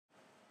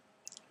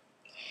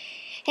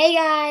Hey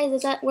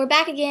guys, we're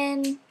back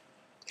again.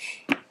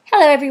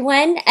 Hello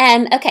everyone.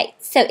 Okay,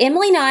 so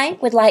Emily and I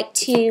would like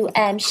to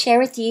share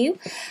with you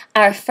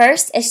our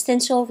first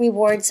Essential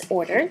Rewards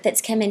order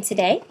that's come in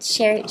today.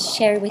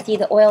 Share with you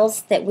the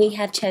oils that we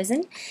have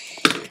chosen.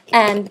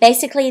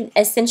 Basically,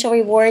 Essential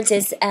Rewards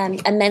is a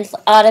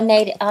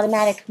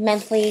automatic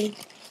monthly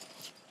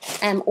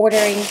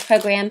ordering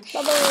program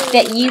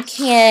that you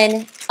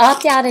can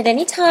opt out at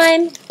any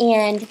time,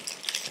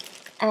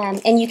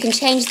 and you can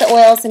change the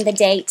oils and the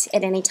date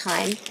at any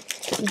time.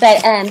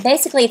 But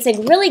basically, it's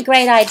a really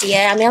great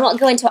idea. I mean, I won't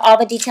go into all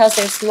the details.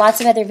 There's lots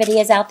of other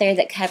videos out there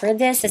that cover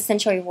this,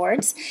 Essential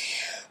Rewards.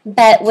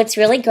 But what's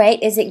really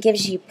great is it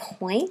gives you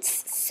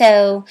points.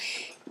 So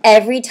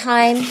every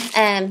time,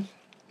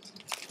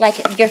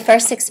 like your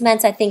first 6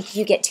 months, I think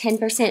you get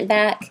 10%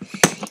 back.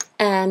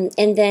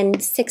 And then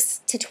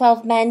 6 to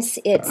 12 months,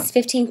 it's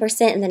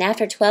 15%. And then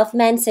after 12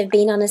 months of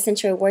being on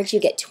Essential Rewards, you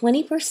get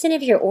 20%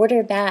 of your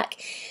order back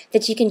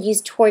that you can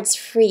use towards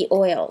free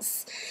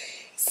oils.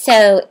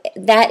 So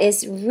that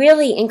is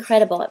really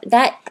incredible.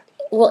 That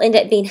will end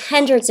up being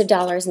hundreds of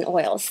dollars in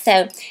oils.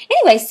 So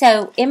anyway,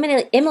 so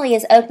Emily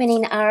is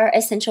opening our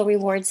Essential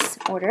Rewards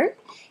order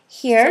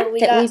here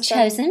that we've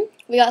chosen.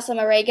 We got some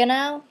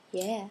oregano.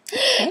 Yeah.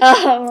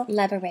 Okay.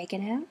 Love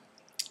oregano.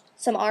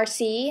 Some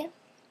RC.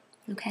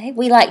 Okay.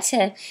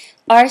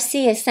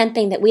 RC is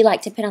something that we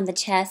like to put on the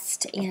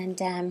chest,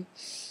 and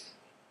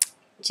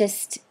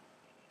just,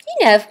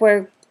 if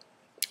we're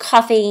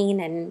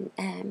coughing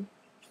and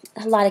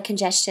a lot of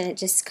congestion, it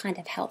just kind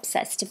of helps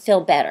us to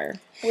feel better.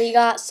 We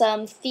got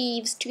some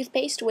Thieves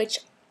toothpaste, which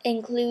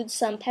includes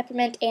some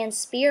peppermint and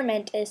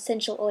spearmint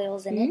essential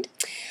oils in it.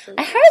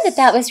 I heard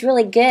that was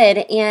really good,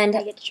 and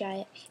I get to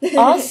try it.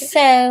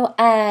 Also,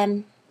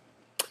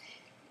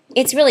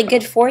 it's really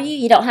good for you.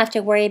 You don't have to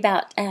worry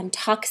about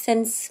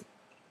toxins,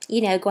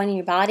 going in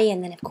your body.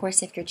 And then, of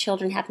course, if your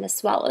children happen to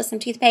swallow some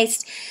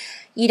toothpaste,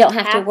 you don't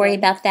have to worry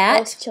about that.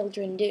 Most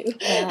children do.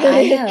 Well,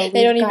 I know.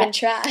 They don't even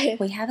try.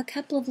 We have a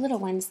couple of little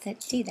ones that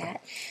do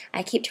that.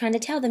 I keep trying to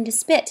tell them to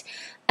spit.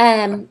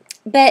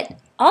 But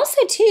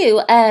also,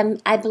 too,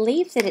 I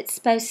believe that it's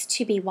supposed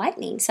to be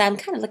whitening. So I'm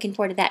kind of looking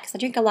forward to that because I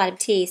drink a lot of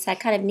tea, so I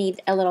kind of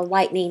need a little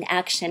whitening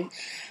action.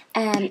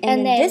 And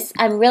then this,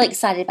 I'm really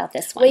excited about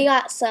this one. We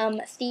got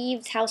some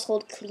Thieves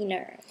household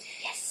cleaner.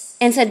 Yes.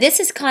 And so this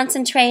is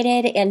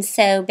concentrated, and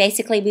so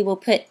basically we will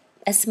put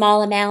a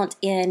small amount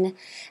in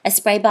a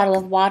spray bottle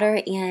of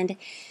water, and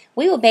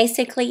we will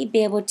basically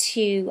be able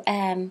to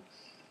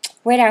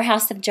rid our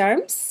house of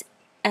germs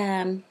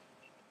and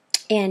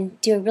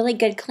do a really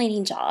good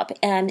cleaning job.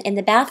 In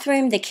the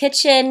bathroom, the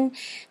kitchen,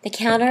 the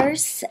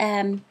counters,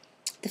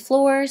 the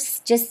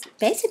floors, just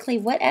basically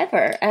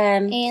whatever.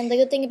 And the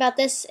good thing about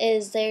this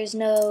is there's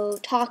no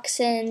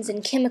toxins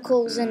and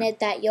chemicals in it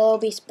that you'll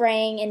be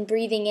spraying and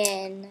breathing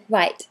in.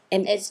 Right.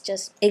 And it's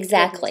just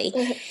exactly.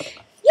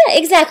 Yeah,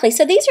 exactly.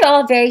 So these are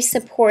all very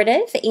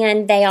supportive,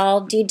 and they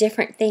all do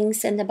different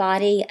things in the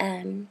body,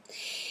 and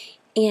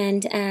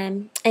you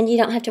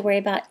don't have to worry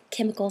about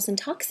chemicals and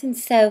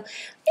toxins. So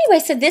anyway,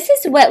 so this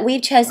is what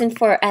we've chosen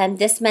for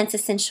this month's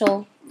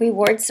Essential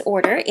Rewards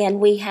order, and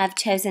we have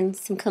chosen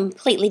some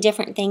completely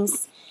different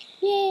things.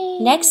 Yay.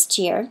 Next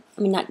year.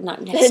 I mean, not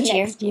next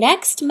year.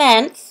 Next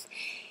month,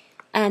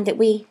 that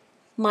we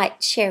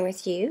might share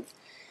with you.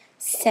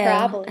 So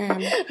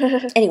probably.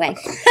 Anyway,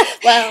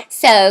 well,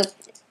 so.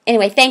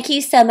 Anyway, thank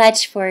you so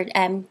much for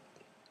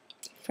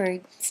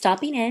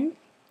stopping in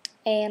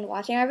and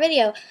watching our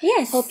video.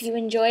 Yes. Hope you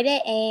enjoyed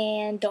it,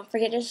 and don't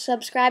forget to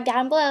subscribe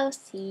down below.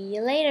 See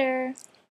you later.